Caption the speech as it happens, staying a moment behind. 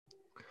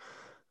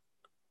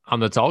I'm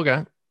the tall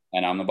guy,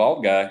 And I'm the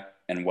bald guy.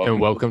 And and welcome to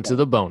the welcome to show.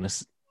 the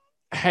bonus.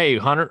 Hey,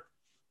 Hunter,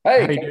 how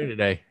Hey, you doing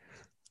today?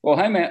 well,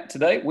 hey, man.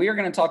 Today we are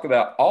going to talk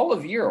about all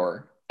of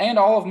your and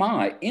all of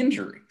my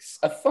injuries.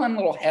 A fun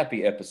little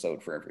happy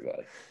episode for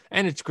everybody.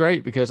 And it's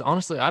great because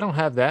honestly, I don't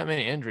have that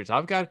many injuries.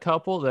 I've got a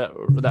couple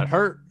that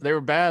hurt. They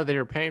were bad. They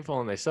were painful,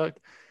 and they sucked.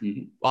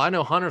 Mhm. Well, I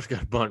know Hunter's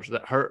got a bunch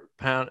that hurt,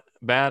 pound,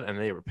 bad, and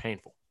they were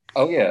painful.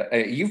 Oh yeah,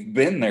 hey, you've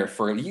been there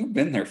for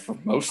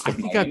most I of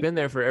think my. I've been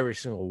there for every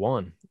single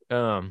one.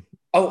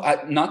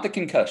 Oh, not the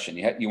concussion.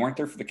 You weren't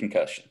there for the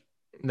concussion.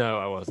 No,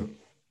 I wasn't.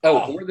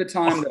 Oh, Oh, or the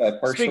time oh. that I Speaking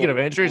partially. of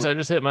injuries, I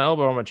just hit my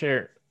elbow on my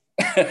chair.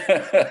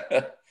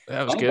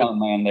 That was Funny good. bone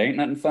man, there ain't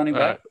nothing funny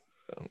about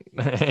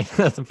Uh, ain't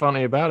nothing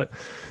funny about it.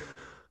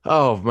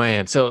 Oh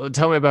man. So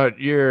tell me about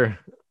your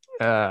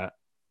uh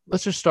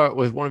let's just start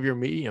with one of your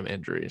medium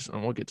injuries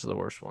and we'll get to the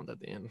worst one at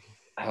the end. it.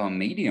 Oh, a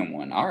medium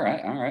one. All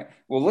right, all right.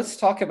 Well, let's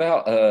talk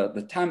about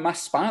the time my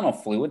spinal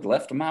fluid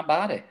left my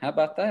body. How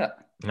about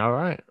that? All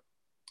right.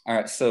 All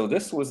right, so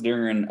this was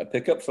during a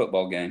pickup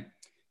football game.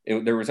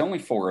 There was only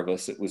four of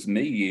us. It was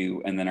me,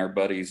 you, and then our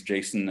buddies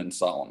Jason and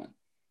Solomon.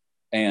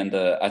 And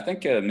I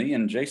think me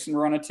and Jason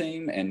were on a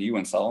team, and you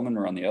and Solomon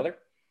were on the other.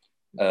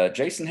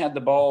 Jason had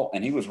the ball,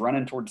 and he was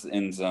running towards the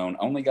end zone.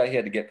 Only guy he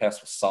had to get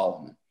past was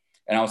Solomon.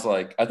 And I was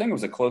like, I think it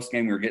was a close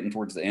game. We were getting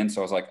towards the end,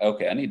 so I was like,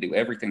 okay, I need to do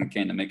everything I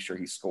can to make sure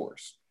he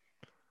scores.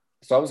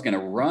 So I was going to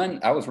run.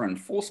 I was running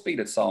full speed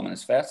at Solomon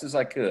as fast as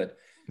I could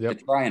to Yep.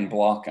 try and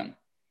block him.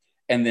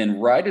 And then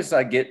right as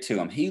I get to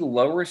him, he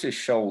lowers his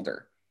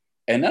shoulder.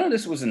 And none of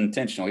this was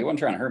intentional. He wasn't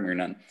trying to hurt me or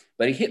nothing,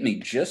 but he hit me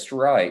just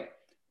right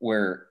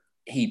where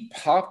he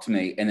popped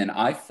me. And then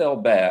I fell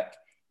back,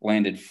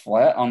 landed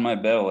flat on my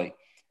belly.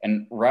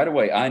 And right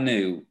away, I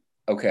knew,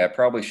 okay, I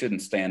probably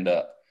shouldn't stand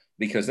up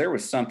because there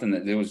was something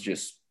that it was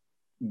just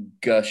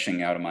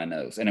gushing out of my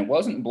nose. And it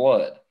wasn't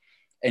blood.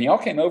 And y'all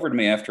came over to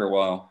me after a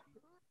while.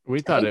 We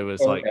I thought think it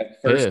was like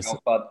at first piss.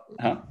 y'all thought,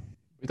 huh?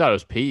 We thought it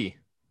was pee.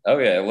 Oh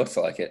yeah, it looks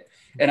like it.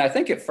 And I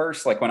think at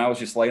first, like when I was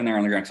just laying there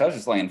on the ground, because I was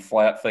just laying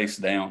flat face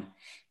down,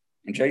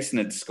 and Jason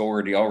had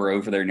scored, y'all were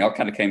over there, and y'all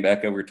kind of came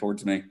back over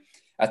towards me.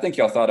 I think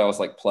y'all thought I was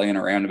like playing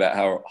around about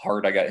how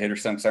hard I got hit or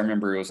something. Because I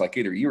remember it was like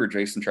either you or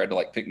Jason tried to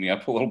like pick me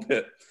up a little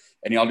bit,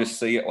 and y'all just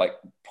see it like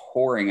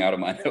pouring out of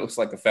my nose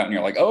like a fountain.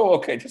 You're like, oh,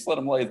 okay, just let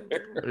him lay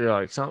there. You're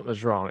like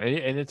something's wrong.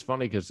 And it's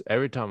funny because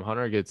every time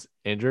Hunter gets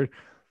injured,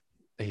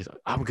 he's like,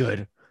 I'm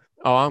good.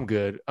 Oh, I'm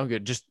good. I'm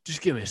good. Just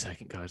give me a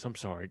second, guys. I'm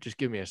sorry. Just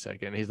give me a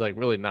second. And he's like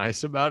really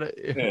nice about it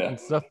Yeah. and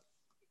stuff.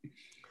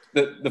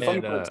 The funny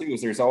And part too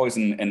is there's always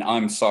an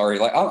I'm sorry.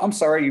 Like I'm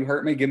sorry you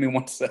hurt me. Give me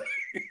 1 second.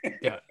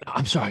 yeah,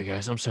 I'm sorry,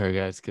 guys. I'm sorry,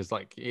 guys, because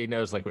like he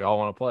knows like we all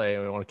want to play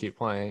and we want to keep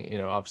playing.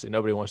 Obviously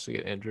nobody wants to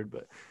get injured,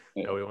 but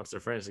Yeah, nobody wants their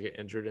friends to get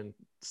injured and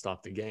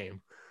stop the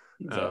game.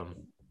 Um,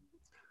 exactly.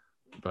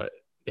 but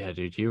yeah,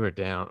 dude, you were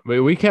down.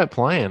 But we kept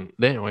playing,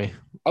 didn't we?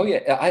 Oh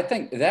yeah, I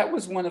think that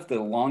was one of the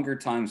longer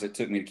times it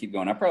took me to keep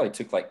going. I probably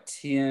took like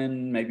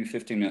 10, maybe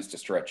 15 minutes to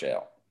stretch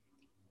out.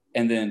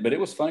 And then, but it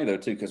was funny though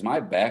too, because my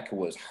back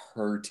was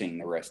hurting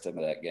the rest of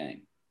that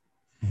game.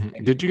 Mhm.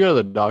 And Did you go to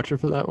the doctor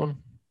for that one?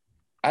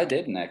 I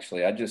didn't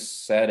actually. I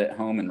just sat at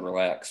home and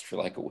relaxed for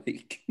like a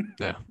week.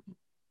 Yeah.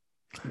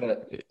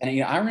 But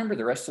and I remember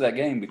the rest of that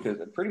game because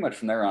pretty much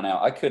from there on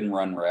out, I couldn't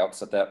run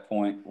routes at that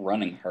point.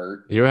 Running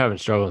hurt. You were having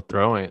struggle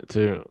throwing it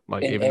too.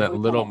 Like And even that every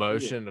time little I threw it,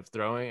 motion of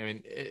throwing. I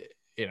mean,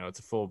 it's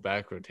a full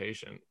back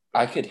rotation.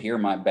 I could hear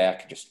my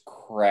back just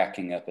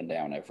cracking up and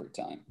down every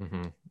time.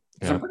 Hmm.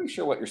 Because I'm Yeah. pretty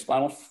sure what your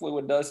spinal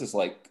fluid does is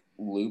like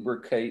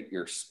lubricate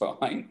your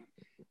spine.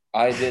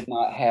 I did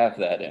not have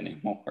that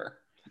anymore.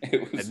 It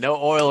And was, no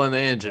oil in the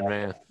engine,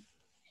 man.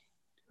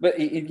 but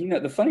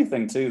the funny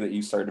thing too that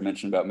you started to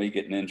mention about me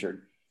getting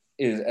injured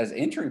is as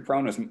injury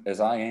prone as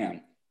I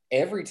am,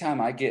 every time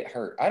I get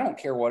hurt, I don't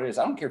care what it is.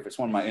 I don't care if it's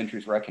one of my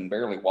injuries where I can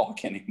barely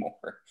walk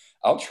anymore.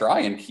 I'll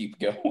try and keep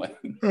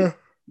going. Yeah.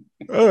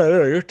 Oh,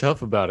 yeah, you're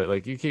tough about it.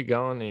 Like you keep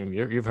going and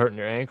you've hurting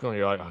your ankle and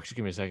you're like, oh, just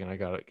give me a second. I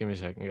got it. Give me a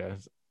second,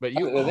 guys. But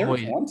you There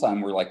was always, one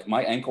time where like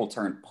my ankle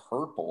turned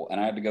purple and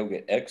I had to go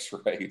get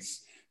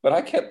x-rays. But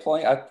I kept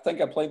playing. I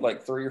think I played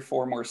like three or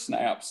four more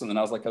snaps, and then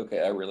I was like, okay,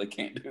 I really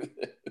can't do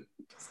this.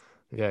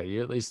 yeah,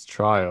 you at least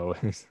try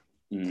always.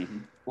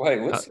 Well, hey,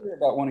 Uh, let's hear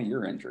about one of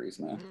your injuries,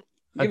 man. Give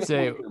I'd us one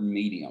say, of your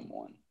medium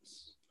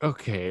ones.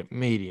 okay,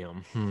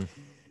 medium.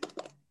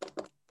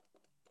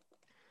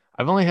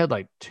 I've only had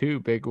like two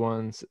big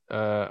ones.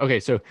 Okay,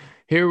 so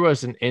here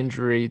was an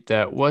injury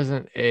that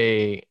wasn't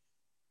like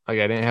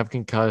I didn't have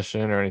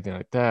concussion or anything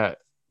like that,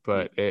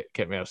 but it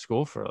kept me out of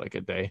school for like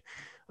a day.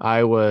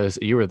 You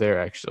were there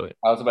actually.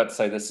 I was about to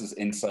say this is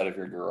inside of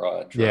your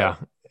garage, right? Yeah.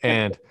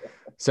 And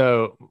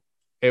so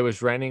it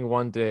was raining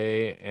one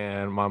day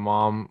and my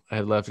mom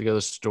had left to go to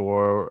the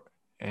store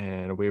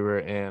and we were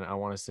in, I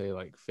want to say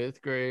like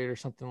fifth grade or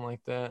something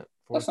like that, That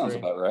fourth sounds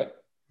grade. about right.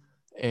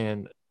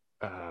 And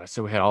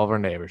so we had all of our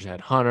neighbors. We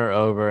had Hunter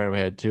over and we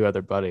had two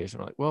other buddies.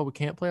 And we're like, well, we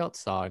can't play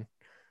outside.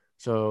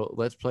 So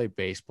let's play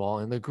baseball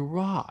in the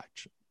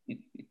garage.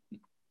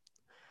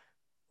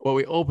 Well,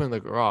 we opened the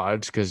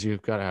garage because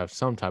you've got to have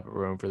some type of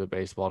room for the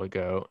baseball to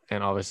go.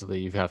 And obviously,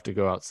 you have to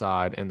go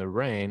outside in the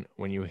rain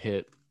when you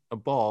hit a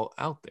ball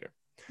out there.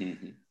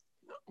 Mm-hmm.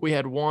 We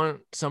had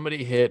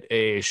somebody hit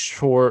a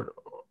short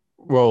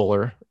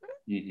roller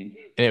Mm-hmm.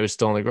 and it was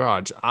still in the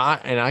garage.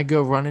 I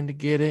go running to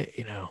get it,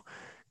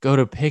 go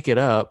to pick it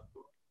up.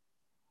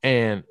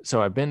 And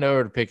so I bend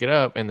over to pick it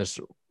up in this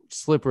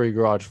slippery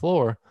garage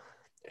floor,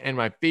 and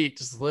my feet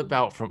slip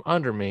out from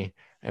under me,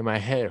 and my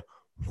head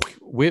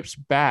whips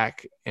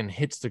back and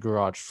hits the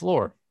garage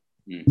floor.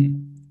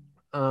 Mm-hmm.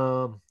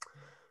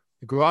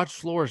 The garage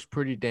floor is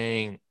pretty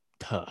dang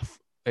tough.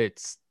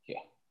 It's Yeah.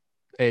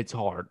 it's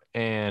hard,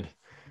 and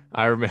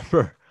I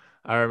remember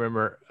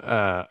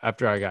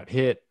after I got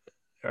hit,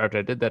 after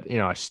I did that,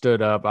 I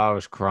stood up, I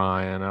was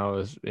crying, I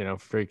was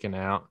freaking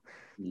out.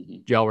 Mm-hmm.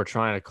 Y'all were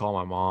trying to call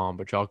my mom,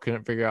 but y'all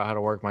couldn't figure out how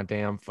to work my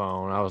damn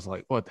phone. I was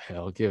like, what the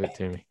hell? Give it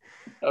to me.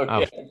 Oh I yeah,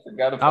 was, I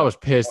forgot I about was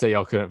pissed that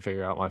y'all couldn't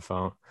figure out my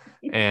phone.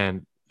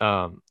 And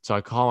so I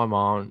called my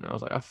mom and I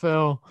was like, I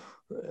fell,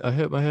 I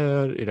hit my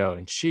head,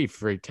 and she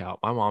freaked out.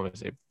 My mom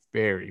is a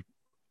very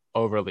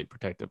overly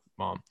protective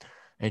mom.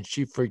 And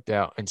she freaked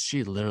out and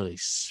she literally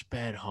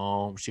sped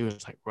home. She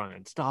was like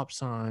running stop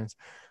signs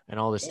and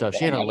all this Oh, stuff.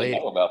 She had dang, a I didn't lady.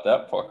 know about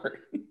that part.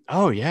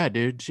 Oh, yeah,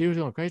 dude. She was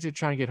going crazy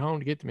trying to get home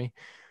to get to me.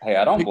 Hey,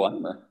 I don't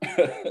blame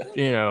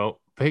her.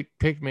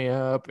 Picked me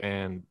up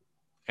and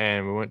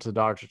we went to the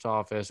doctor's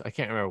office. I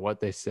can't remember what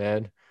they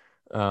said.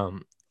 But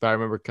I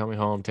remember coming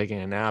home,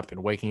 taking a nap,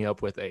 and waking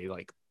up with a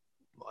like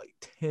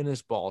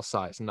tennis ball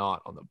size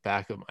knot on the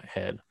back of my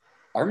head.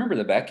 I remember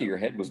the back of your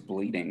head was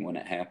bleeding when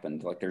it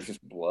happened. Like there's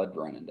just blood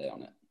running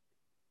down it.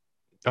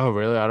 Oh,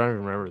 really? I don't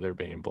even remember there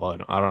being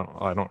blood.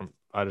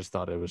 I just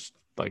thought it was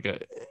like a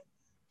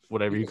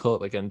whatever you call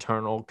it, like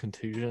internal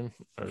contusion.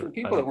 For Or I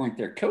people that don't. weren't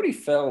there, Cody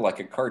fell like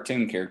a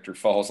cartoon character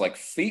falls, like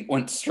feet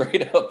went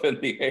straight up in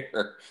the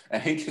air,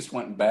 and he just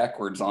went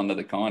backwards onto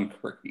the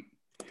concrete.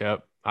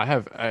 Yep.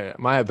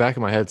 My back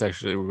of my head's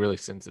actually really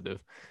sensitive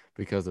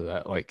because of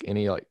that. Like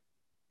any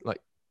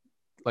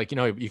like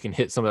you can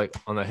hit somebody like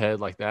on the head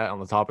like that on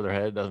the top of their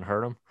head, it doesn't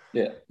hurt them,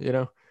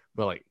 Yeah.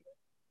 but like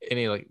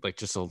any like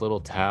just a little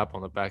tap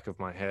on the back of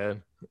my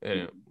head,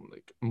 and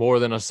like more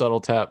than a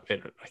subtle tap,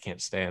 I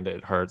can't stand it.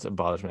 It hurts, it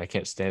bothers me, I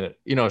can't stand it.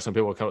 Some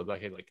people come with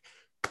like, hey, like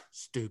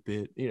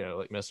stupid,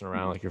 like messing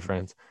around like your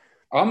friends.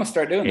 I'm gonna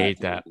start doing that. Hate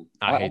that.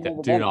 I, I I've hate that.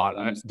 never done that,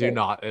 but I'm Do gonna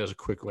not. It was a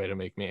quick way to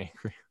make me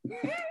angry.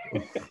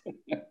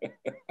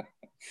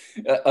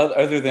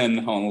 Other than,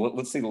 hold on,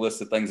 let's see the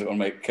list of things that will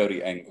make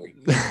Cody angry.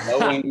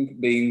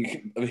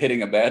 Knowing,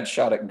 hitting a bad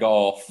shot at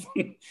golf,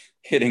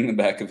 hitting the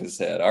back of his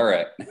head. All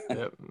right.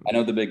 Yep. I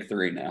know the big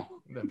three now.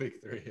 The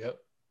big three. Yep.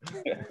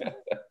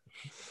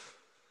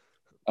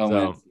 Oh,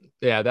 So man.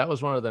 yeah, that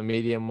was one of the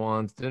medium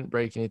ones. Didn't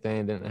break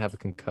anything, didn't have a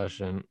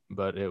concussion,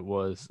 but it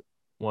was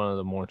one of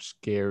the more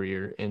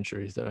scarier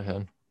injuries that I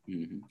had.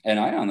 Mm-hmm. And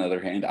I, on the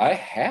other hand, I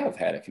have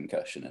had a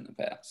concussion in the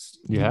past.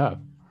 Yeah.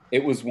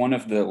 It was one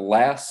of the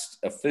last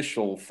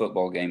official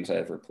football games I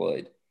ever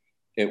played.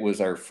 It was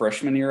our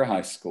freshman year of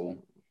high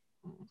school.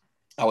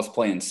 I was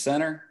playing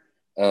center.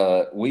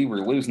 We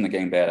were losing the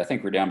game bad. I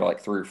think we are down by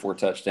like 3 or 4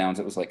 touchdowns.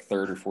 It was like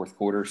third or fourth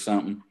quarter or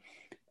something.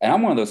 And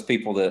I'm one of those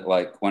people that,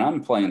 like, when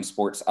I'm playing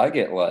sports, I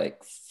get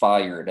like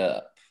fired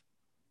up.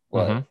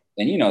 Like,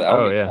 and I'll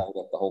Oh get yeah. fired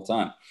up the whole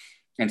time.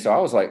 And so I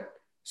was like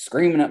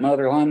screaming at my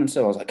other linemen.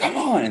 So I was like, come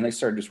on. And they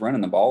started just running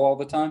the ball all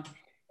the time.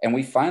 And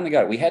we finally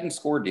got it. We hadn't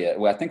scored yet.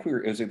 Well, I think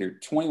it was either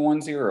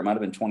 21-0 or it might have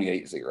been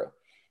 28-0.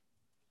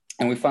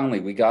 And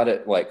we got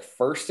it like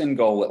first and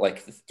goal at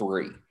like the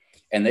 3.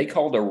 And they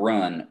called a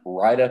run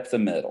right up the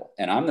middle.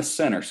 And I'm the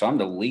center, so I'm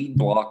the lead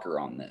blocker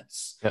on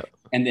this. Yep.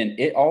 And then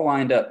it all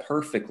lined up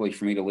perfectly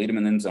for me to lead them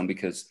in the end zone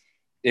because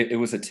it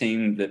was a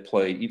team that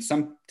played.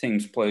 Some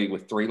teams play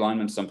with 3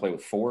 linemen, some play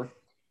with 4.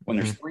 When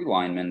there's 3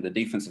 linemen, the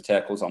defensive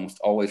tackle is almost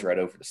always right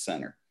over the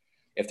center.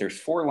 If there's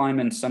 4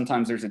 linemen,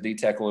 sometimes there's a D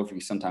tackle over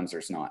you, sometimes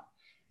there's not.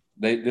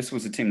 This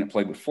was a team that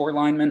played with 4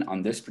 linemen.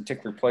 On this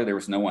particular play, there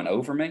was no one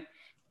over me.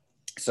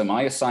 So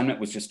my assignment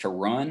was just to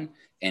run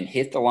and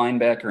hit the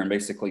linebacker and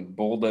basically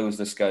bulldoze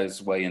this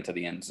guy's way into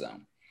the end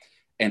zone.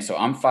 And so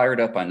I'm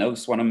fired up. I know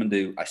this is what I'm going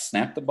to do. I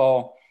snap the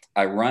ball.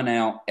 I run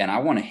out, and I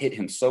want to hit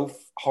him so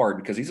hard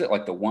because he's at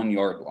like the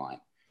 1-yard line.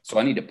 So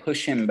I need to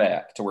push him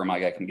back to where my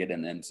guy can get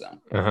in the end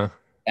zone.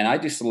 And I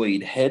just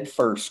lead head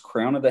first,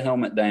 crown of the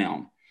helmet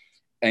down.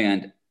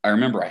 And I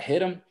remember I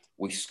hit him.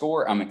 We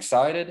score. I'm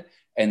excited.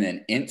 And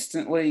then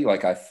instantly,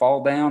 like, I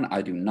fall down.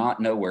 I do not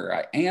know where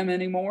I am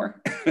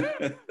anymore.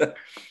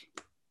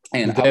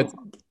 And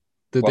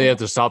did they have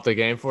to stop the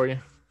game for you?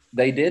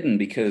 They didn't,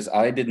 because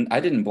I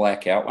didn't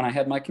black out when I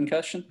had my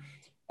concussion.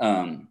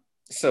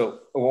 So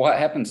what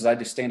happens is I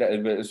just stand up.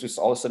 It was just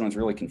all of a sudden I was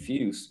really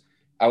confused.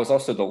 I was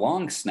also the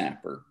long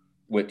snapper,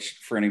 which,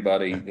 for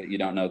anybody that you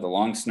don't know, the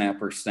long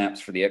snapper snaps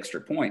for the extra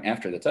point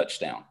after the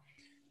touchdown.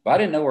 But I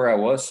didn't know where I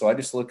was, so I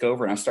just look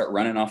over and I start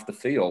running off the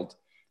field.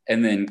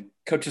 And then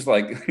coach is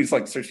like, he's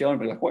like, starts yelling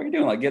at me, like, what are you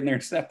doing? Like, get in there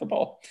and snap the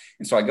ball.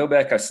 And so I go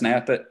back, I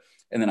snap it,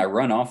 and then I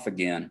run off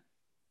again.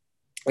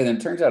 And then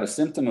it turns out a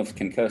symptom of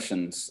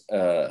concussions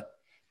that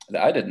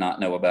I did not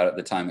know about at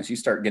the time is you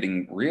start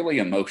getting really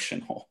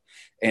emotional.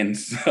 And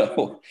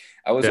so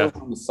I was Yeah.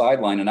 over on the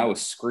sideline and I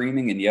was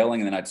screaming and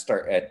yelling, and then I'd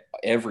start at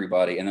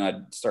everybody, and then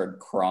I'd start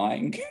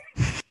crying.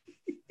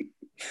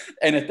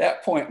 And at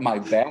that point, my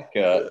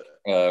backup,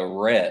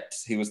 Rhett,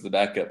 he was the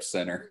backup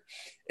center,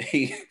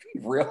 he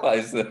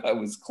realized that I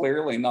was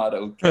clearly not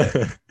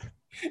okay.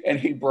 And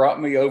he brought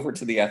me over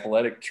to the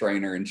athletic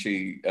trainer, and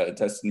she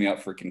tested me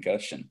out for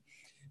concussion.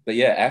 But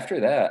yeah,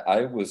 after that,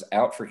 I was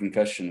out for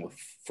concussion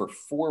for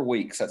 4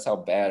 weeks. That's how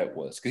bad it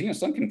was. Because,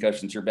 some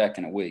concussions you're back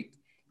in a week,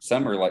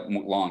 some are like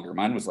longer.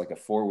 Mine was like a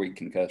 4 week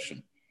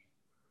concussion.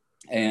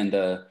 And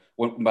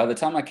by the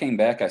time I came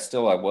back, I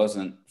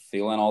wasn't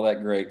feeling all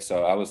that great.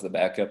 So I was the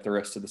backup the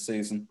rest of the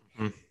season.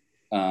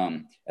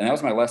 And that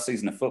was my last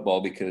season of football,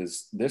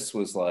 because this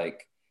was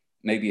like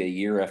maybe a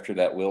year after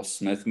that Will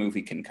Smith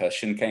movie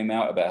Concussion came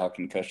out, about how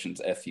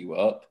concussions F you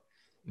up.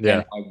 Yeah.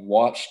 And I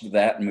watched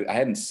that movie. I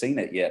hadn't seen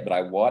it yet, but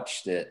I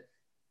watched it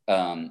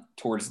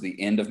towards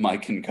the end of my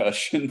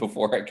concussion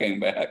before I came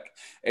back.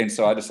 And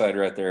so I decided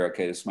right there,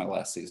 okay, this is my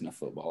last season of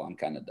football. I'm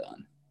kind of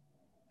done.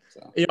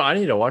 So I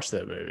need to watch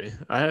that movie.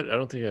 I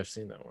don't think I've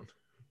seen that one.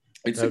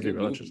 it's That'd a be good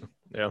real movie. interesting.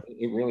 Yeah.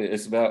 It really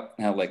is about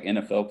how like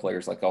NFL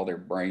players, like all their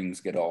brains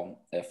get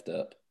all effed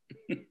up.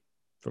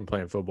 From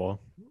playing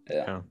football.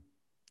 Yeah.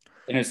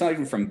 And it's not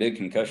even from big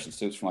concussions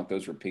too. It's from like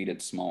those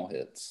repeated small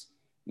hits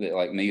that,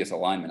 like me as a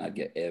lineman, I'd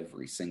get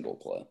every single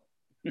play.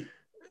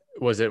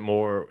 Was it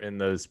more in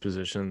those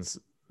positions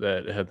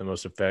that had the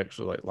most effects,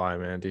 with like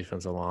lineman,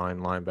 defensive line,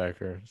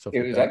 linebacker, stuff It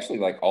like was that? actually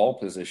like all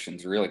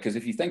positions, really. Because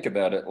if you think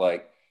about it,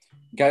 like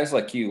guys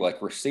like you,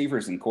 like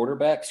receivers and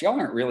quarterbacks, y'all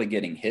aren't really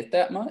getting hit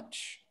that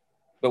much.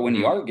 But when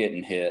you are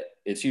getting hit,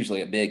 it's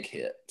usually a big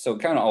hit. So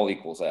it kind of all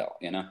equals out,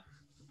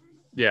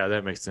 Yeah,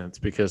 that makes sense,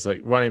 because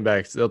like running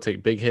backs, they'll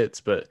take big hits,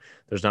 but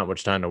there's not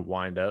much time to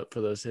wind up for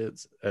those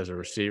hits. As a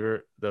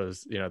receiver,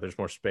 there's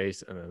more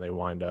space, and then they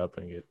wind up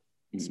and get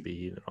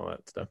speed and all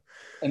that stuff.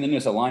 And then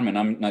as a lineman,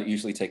 I'm not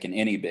usually taking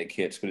any big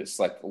hits, but it's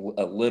like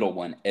a little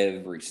one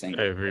every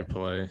single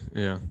play.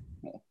 Yeah.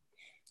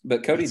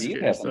 But Cody, That's do you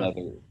scary have stuff.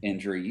 another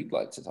injury you'd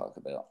like to talk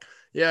about?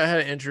 Yeah, I had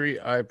an injury.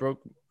 I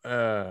broke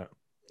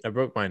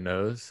my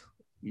nose.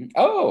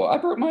 Oh, I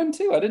broke mine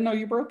too. I didn't know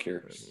you broke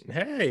yours.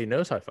 Hey,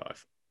 nose high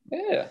five.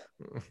 Yeah.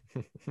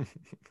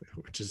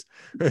 which is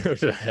a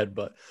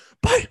headbutt.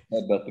 Bam!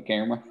 Headbutt the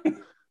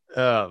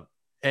camera.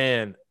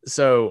 And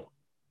so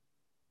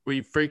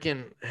we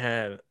freaking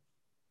had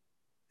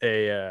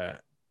that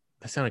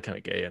sounded kind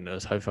of gay, a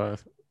nose high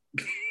five.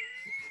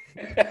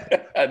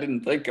 I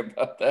didn't think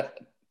about that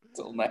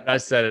until now. I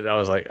said it. I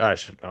was like, I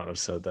should not have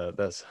said that.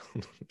 That's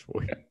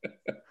weird.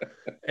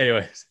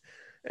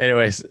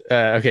 Anyways,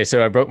 okay.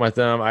 So I broke my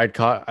thumb. I had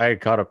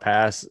caught a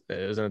pass.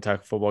 It was an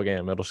attack football game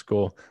in middle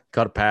school.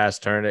 Caught a pass,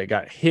 turned it,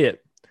 got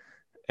hit,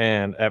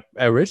 and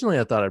originally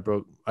I thought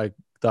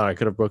I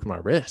could have broken my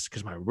wrist,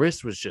 because my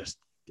wrist was just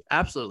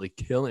absolutely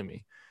killing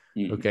me.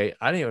 Mm-hmm. Okay,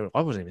 I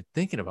wasn't even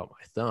thinking about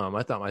my thumb.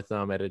 I thought my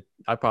thumb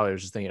I probably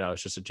was just thinking, oh,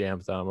 it's just a jam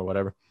thumb or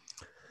whatever.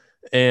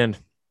 And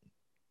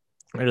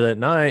later that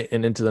night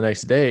and into the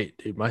next day,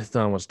 dude, my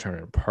thumb was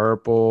turning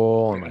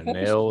purple and my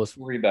nails.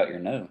 Worry about your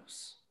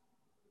nose.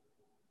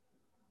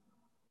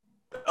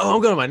 Oh,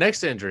 I'm going to my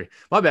next injury.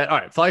 My bad. All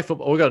right, flag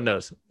football. We'll go to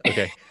nose.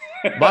 Okay.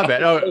 My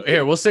bad. Oh,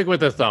 here, we'll stick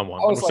with the thumb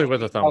one. We'll stick with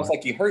the thumb one.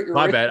 Like, you hurt your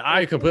My wrist. bad.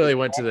 I completely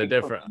went to the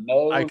different.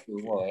 What?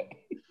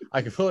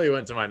 I completely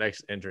went to my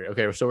next injury.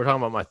 Okay, so we're talking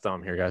about my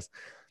thumb here, guys.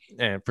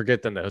 And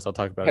forget the nose. I'll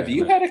talk about it. Have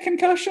you had a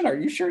concussion? Are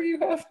you sure you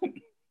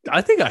haven't?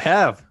 I think I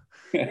have.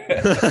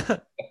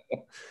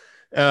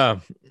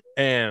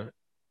 And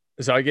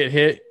so I get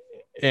hit,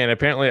 and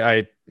apparently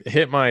I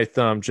hit my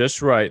thumb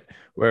just right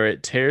where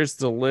it tears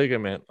the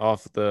ligament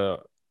off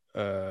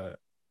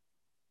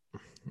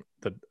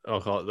I'll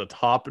call it the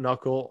top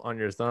knuckle on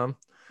your thumb,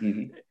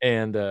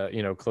 and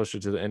closer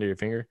to the end of your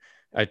finger.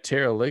 I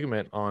tear a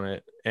ligament on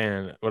it,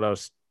 and what I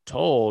was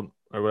told,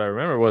 or what I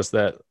remember, was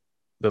that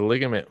the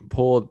ligament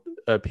pulled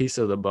a piece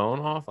of the bone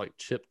off, like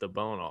chipped the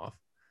bone off.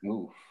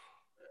 Ooh.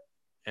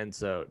 And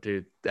so,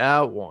 dude,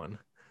 that one.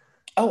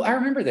 Oh, I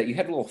remember that. You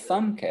had a little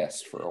thumb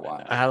cast for a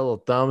while. I had a little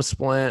thumb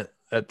splint.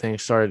 That thing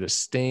started to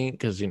stink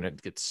because,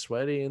 it gets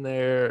sweaty in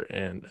there.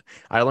 And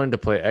I learned to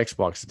play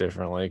Xbox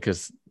differently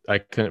because I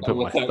couldn't put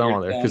my thumb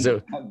on there. Because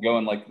it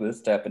going like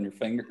this, tapping your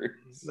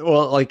fingers.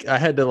 Well, like I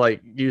had to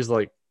use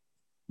the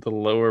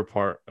lower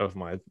part of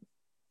my.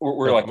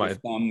 Where like your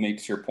thumb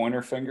meets your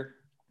pointer finger.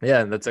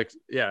 Yeah, and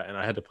and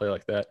I had to play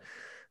like that.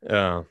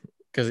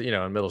 Because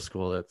in middle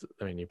school,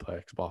 you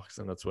play Xbox,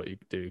 and that's what you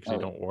do because you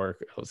don't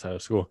work outside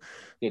of school.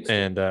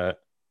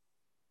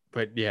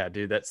 But yeah,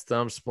 dude, that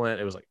thumb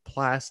splint, it was like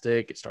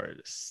plastic. It started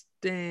to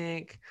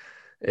stink.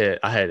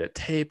 I had to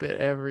tape it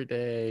every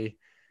day.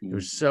 It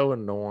was so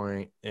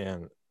annoying,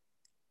 and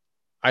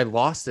I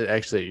lost it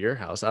actually at your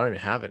house. I don't even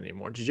have it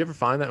anymore. Did you ever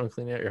find that when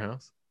cleaning out your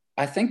house?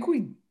 I think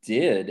we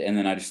did, and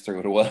then I just threw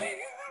it away.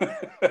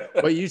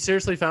 Wait, you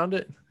seriously found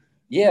it?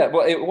 Yeah,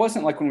 well, it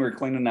wasn't like when we were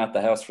cleaning out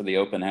the house for the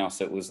open house.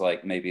 It was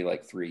like maybe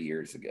like 3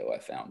 years ago I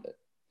found it.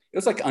 It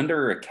was like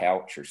under a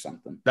couch or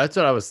something. That's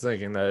what I was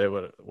thinking that it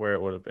would where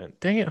it would have been.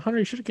 Dang it, Hunter,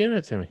 you should have given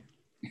it to me.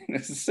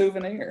 It's a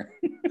souvenir.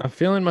 I'm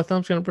feeling my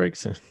thumb's gonna break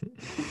soon.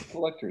 It's a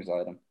collector's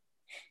item.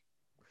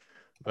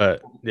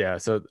 But yeah,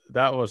 so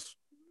that was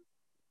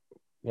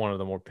one of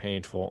the more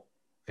painful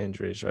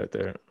injuries right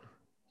there.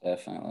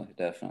 Definitely,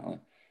 definitely.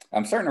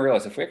 I'm starting to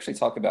realize if we actually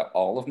talk about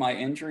all of my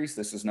injuries,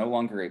 this is no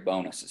longer a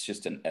bonus. It's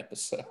just an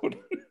episode.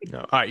 No.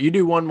 All right, you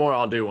do one more,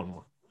 I'll do one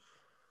more.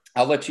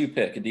 I'll let you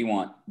pick. Do you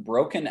want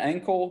broken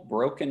ankle,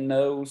 broken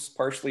nose,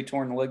 partially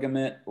torn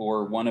ligament,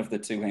 or one of the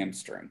two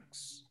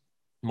hamstrings?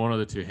 One of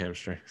the two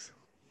hamstrings.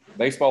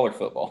 Baseball or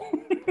football?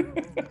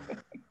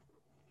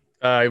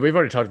 We've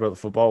already talked about the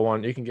football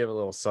one. You can give a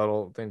little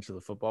subtle thing to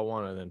the football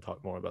one and then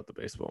talk more about the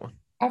baseball one.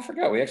 I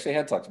forgot. We actually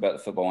had talked about the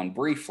football one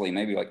briefly,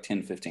 maybe like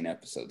 10, 15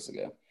 episodes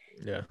ago.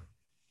 Yeah.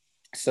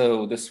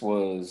 So this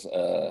was,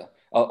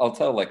 I'll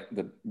tell like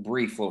the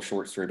brief little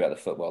short story about the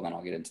football, then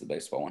I'll get into the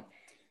baseball one.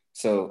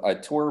 So I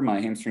tore my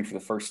hamstring for the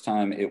first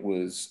time. It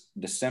was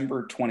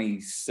December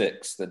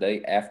 26th, the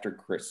day after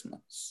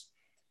Christmas.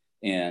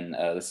 And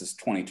this is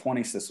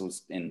 2020. So this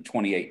was in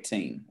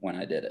 2018 when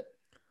I did it.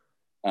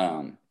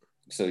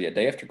 So yeah,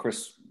 day after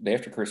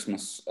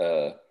Christmas,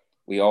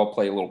 we all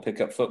play a little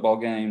pickup football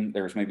game.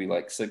 There was maybe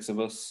like 6 of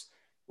us.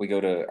 We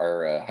go to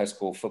our high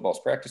school football's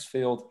practice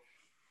field.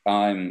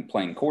 I'm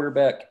playing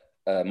quarterback.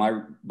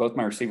 Both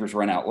my receivers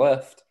run out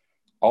left.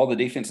 All the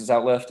defense is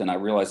out left, and I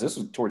realized this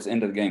was towards the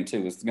end of the game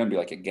too. It's going to be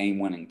like a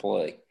game-winning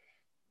play,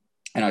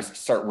 and I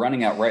start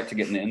running out right to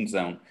get in the end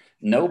zone.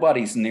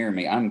 Nobody's near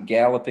me. I'm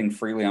galloping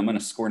freely. I'm going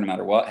to score no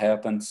matter what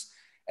happens.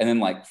 And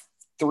then like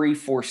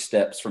 3-4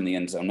 steps from the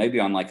end zone, maybe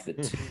on like the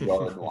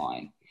 2-yard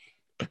line,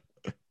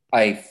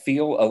 I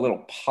feel a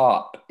little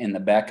pop in the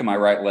back of my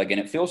right leg,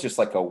 and it feels just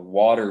like a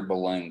water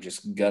balloon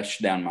just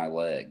gushed down my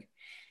leg.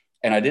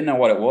 And I didn't know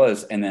what it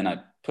was. And then I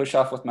push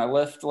off with my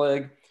left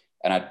leg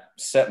and I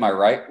set my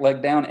right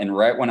leg down. And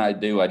right when I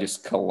do, I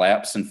just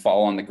collapse and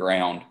fall on the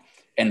ground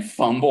and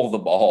fumble the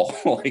ball.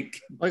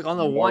 like on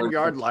the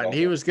 1-yard line,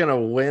 he was going to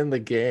win the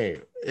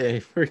game. And he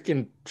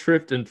freaking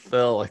tripped and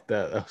fell like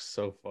that. That was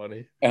so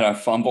funny. And I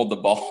fumbled the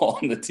ball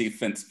and the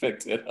defense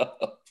picked it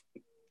up.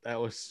 That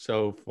was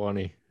so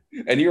funny.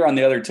 And you're on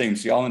the other team,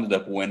 so y'all ended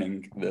up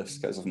winning this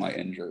because of my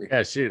injury.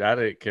 Yeah, shoot, I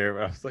didn't care.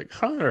 I was like,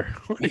 Hunter,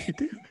 what are you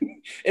doing?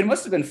 It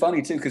must have been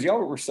funny too, because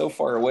y'all were so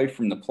far away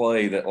from the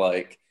play that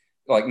like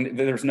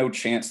there's no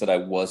chance that I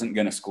wasn't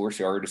going to score.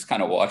 So y'all were just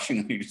kind of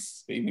watching me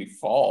just see me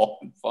fall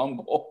and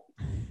fumble.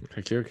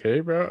 Like, you okay,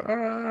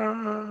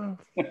 bro?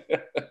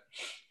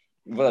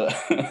 But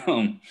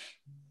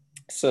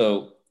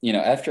so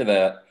after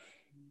that.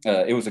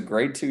 It was a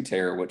grade 2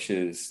 tear, which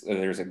is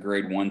there's a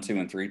grade 1, 2,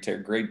 and 3 tear.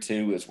 Grade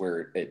 2 is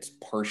where it's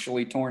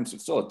partially torn, so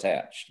it's still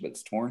attached, but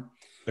it's torn.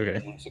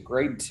 Okay. So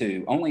grade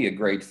 2, only a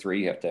grade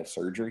 3, you have to have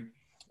surgery.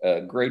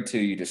 Grade 2,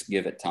 you just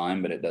give it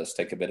time, but it does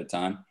take a bit of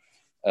time.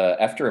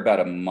 After about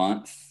a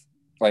month,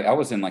 like I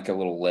was in like a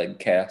little leg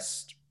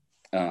cast,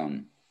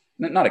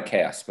 not a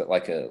cast, but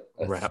like a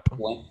wrap.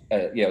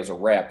 Yeah, it was a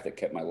wrap that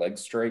kept my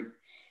legs straight.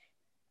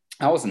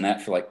 I was in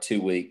that for like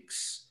 2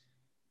 weeks.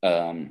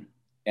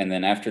 And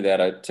then after that,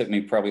 it took me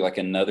probably like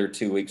another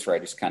 2 weeks where I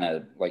just kind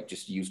of like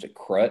just used a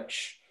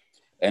crutch.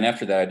 And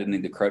after that, I didn't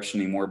need the crutch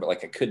anymore, but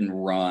like I couldn't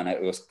run.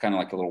 It was kind of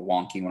like a little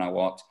wonky when I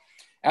walked.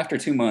 After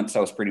 2 months, I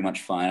was pretty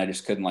much fine. I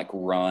just couldn't like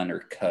run or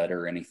cut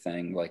or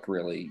anything like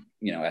really,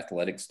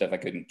 athletic stuff I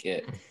couldn't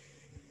get.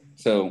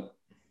 So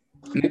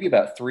maybe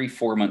about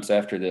 3-4 months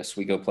after this,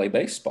 we go play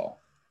baseball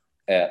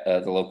at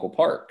the local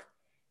park.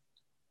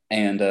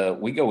 And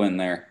we go in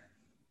there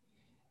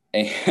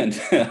and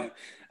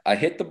I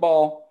hit the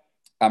ball.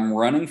 I'm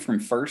running from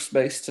first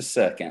base to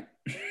second.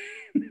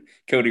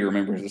 Cody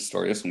remembers the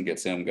story. This one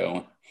gets him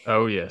going.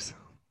 Oh, yes.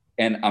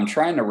 And I'm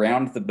trying to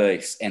round the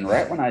base. And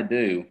right when I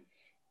do,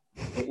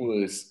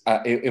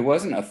 it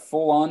wasn't a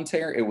full-on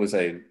tear. It was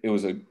a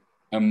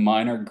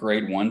minor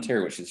grade 1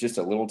 tear, which is just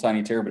a little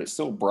tiny tear, but it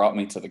still brought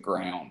me to the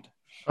ground.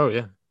 Oh,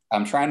 yeah.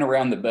 I'm trying to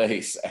round the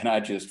base, and I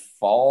just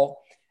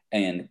fall.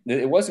 And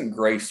it wasn't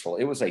graceful.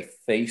 It was a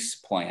face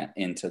plant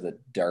into the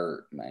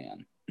dirt,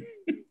 man.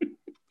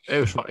 It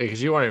was funny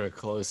because you weren't even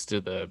close to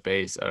the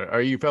base,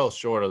 or you fell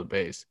short of the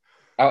base.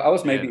 I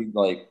was maybe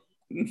like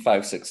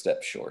 5-6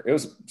 steps short. It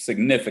was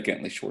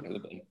significantly short of the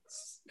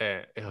base.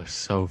 It was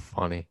so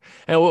funny.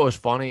 And what was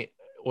funny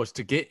was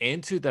to get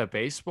into the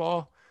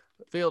baseball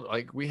field,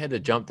 like we had to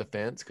jump the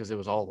fence because it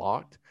was all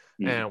locked,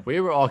 and we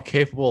were all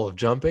capable of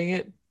jumping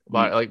it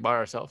by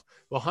ourselves.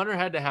 Well, Hunter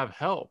had to have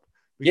help.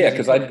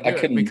 Because I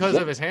couldn't because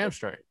of his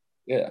hamstring.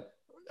 Yeah.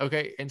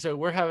 Okay, and so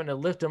we're having to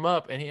lift him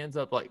up, and he ends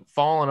up like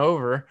falling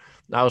over.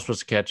 I was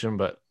supposed to catch him,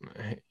 but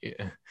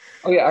yeah.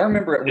 Oh yeah, I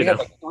remember it. We had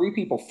like 3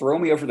 people throw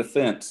me over the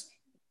fence,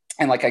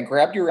 and like I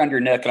grabbed you around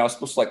your neck, and I was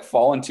supposed to like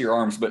fall into your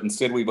arms, but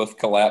instead we both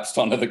collapsed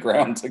onto the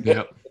ground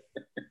together.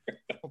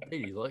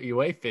 Yep. You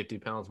weigh 50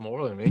 pounds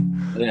more than me.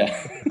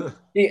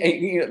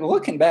 Yeah.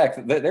 Looking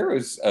back, there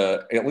was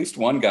at least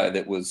one guy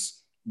that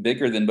was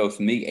bigger than both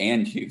me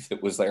and you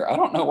that was there. I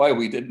don't know why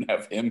we didn't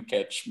have him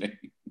catch me.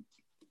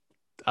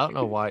 I don't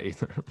know why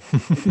either.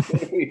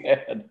 We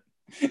had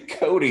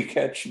Cody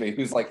catch me,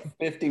 who's like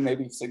 50,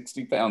 maybe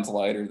 60 pounds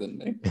lighter than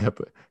me.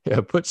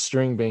 Put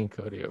String Bean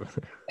Cody over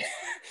there.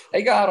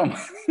 They got him.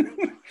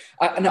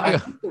 I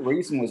think the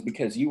reason was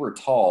because you were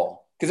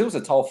tall, because it was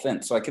a tall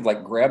fence, so I could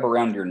like grab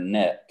around your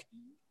neck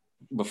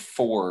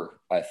before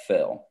I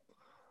fell.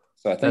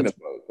 So I think that's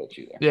why we put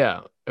you there.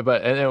 Yeah,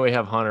 but and then we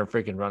have Hunter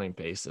freaking running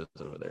bases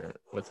over there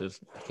with his.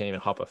 I can't even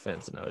hop a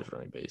fence, and now he's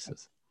running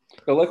bases.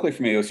 But luckily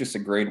for me, it was just a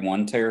grade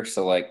 1 tear,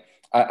 so like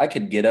I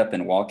could get up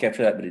and walk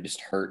after that, but it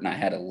just hurt, and I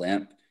had a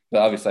limp.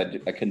 But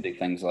obviously, I couldn't do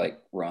things like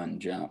run,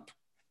 jump,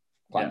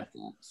 climb a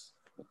fence.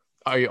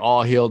 Are you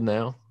all healed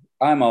now?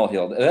 I'm all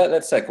healed.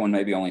 That second one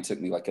maybe only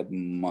took me like a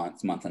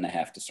month and a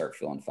half to start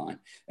feeling fine.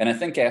 And I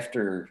think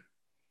after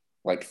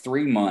like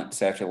 3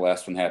 months after the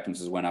last one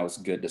happens is when I was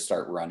good to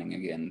start running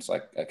again. So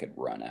I could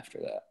run after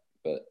that.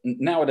 But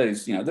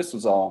nowadays, this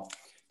was all,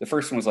 the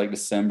first one was like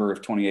December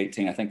of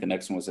 2018. I think the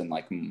next one was in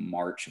like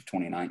March of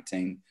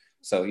 2019.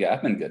 So yeah,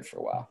 I've been good for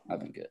a while. I've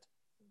been good.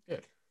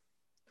 Good.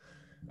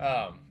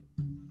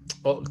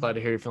 Well, glad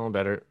to hear you're feeling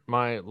better.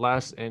 My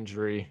last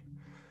injury,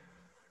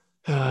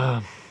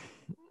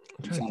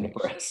 You sound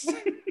depressed.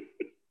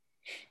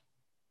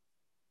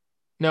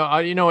 No,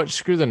 you know what?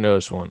 Screw the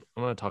nose one.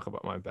 I'm going to talk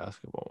about my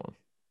basketball one.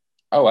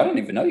 Oh, I didn't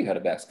even know you had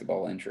a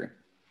basketball injury.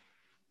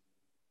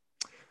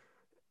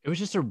 It was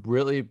just a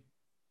really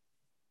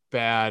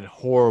bad,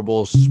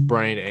 horrible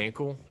sprained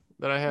ankle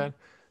that I had.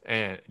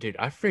 And, dude,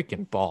 I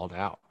freaking balled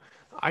out.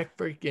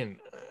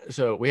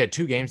 So we had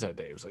 2 games that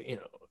day. It was like,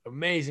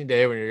 amazing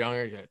day when you're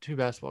younger. You had 2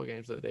 basketball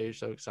games that day. You're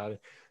so excited.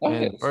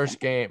 And the first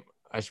game,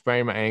 I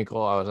sprained my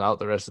ankle. I was out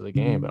the rest of the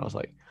game, but I was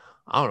like,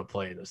 I want to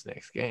play this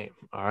next game.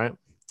 All right.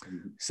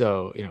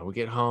 So, we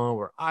get home,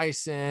 we're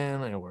icing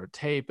and we're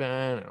taping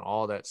and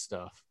all that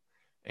stuff.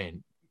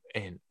 And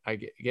I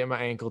get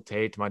my ankle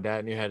taped. My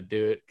dad knew how to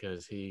do it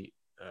because he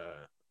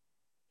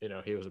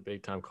was a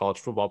big time college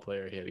football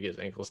player. He had to get his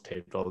ankles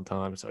taped all the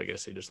time. So I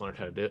guess he just learned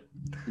how to do it.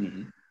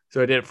 Mm-hmm.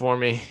 So he did it for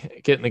me.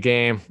 Get in the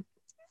game.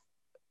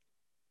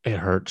 It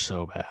hurt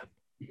so bad.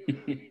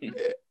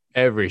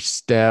 Every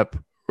step,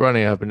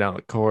 running up and down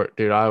the court,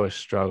 dude, I was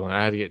struggling.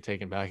 I had to get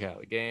taken back out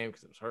of the game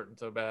because it was hurting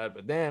so bad.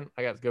 But then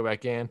I got to go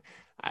back in.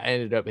 I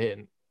ended up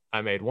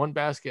I made 1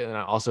 basket, and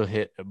I also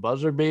hit a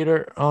buzzer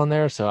beater on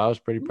there. So I was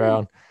pretty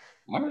proud.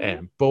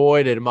 And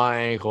boy, did my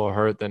ankle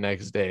hurt the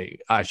next day.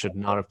 I should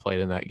not have played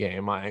in that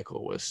game. My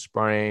ankle was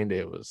sprained.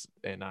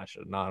 And I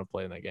should not have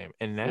played in that game.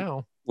 And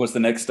now. Was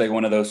the next day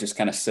one of those just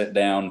kind of sit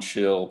down,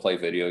 chill, play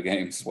video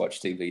games,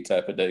 watch TV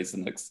type of days the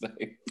next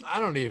day? I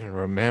don't even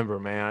remember,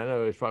 man. I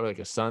know it was probably like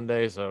a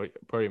Sunday, so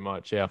pretty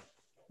much, yeah.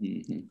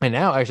 Mm-hmm. And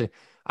now, actually,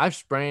 I've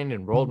sprained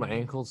and rolled my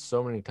ankles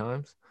so many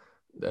times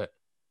that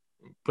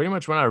pretty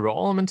much when I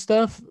roll them and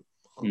stuff,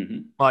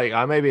 like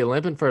I may be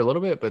limping for a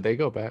little bit, but they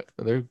go back.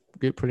 They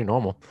get pretty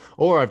normal.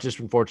 Or I've just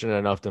been fortunate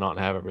enough to not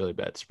have a really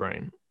bad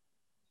sprain.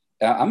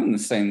 I'm in the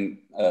same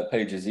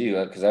page as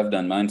you because I've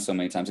done mine so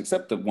many times,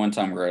 except the one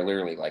time where I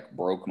literally like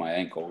broke my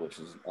ankle, which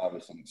is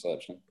obviously an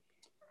exception.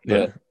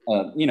 But,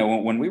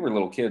 when we were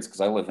little kids,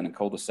 because I live in a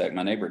cul-de-sac,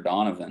 my neighbor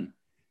Donovan,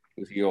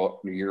 who's a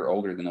year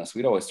older than us,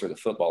 we'd always throw the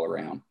football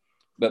around.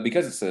 But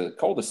because it's a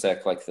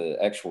cul-de-sac, like the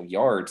actual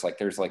yards, like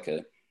there's like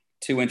a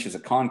 2 inches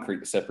of concrete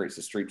that separates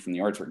the street from the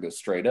yards where it goes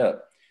straight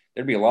up.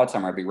 There'd be a lot of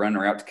time I'd be running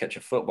around to catch a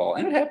football.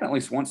 And it happened at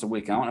least once a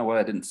week. I don't know why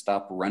I didn't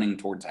stop running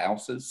towards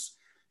houses.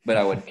 But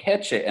I would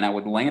catch it and I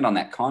would land on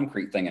that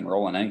concrete thing and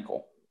roll an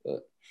ankle.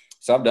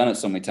 So I've done it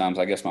so many times.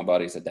 I guess my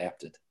body's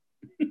adapted.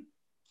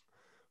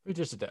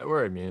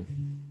 We're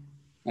immune.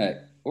 Hey,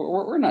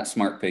 we're not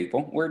smart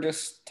people. We're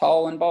just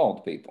tall and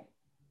bald people.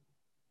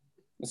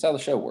 That's how the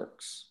show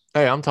works.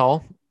 Hey, I'm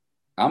tall.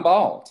 I'm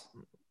bald.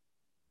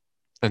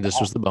 And this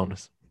was the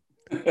bonus.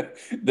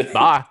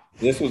 Bye.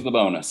 This was the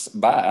bonus.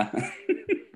 Bye.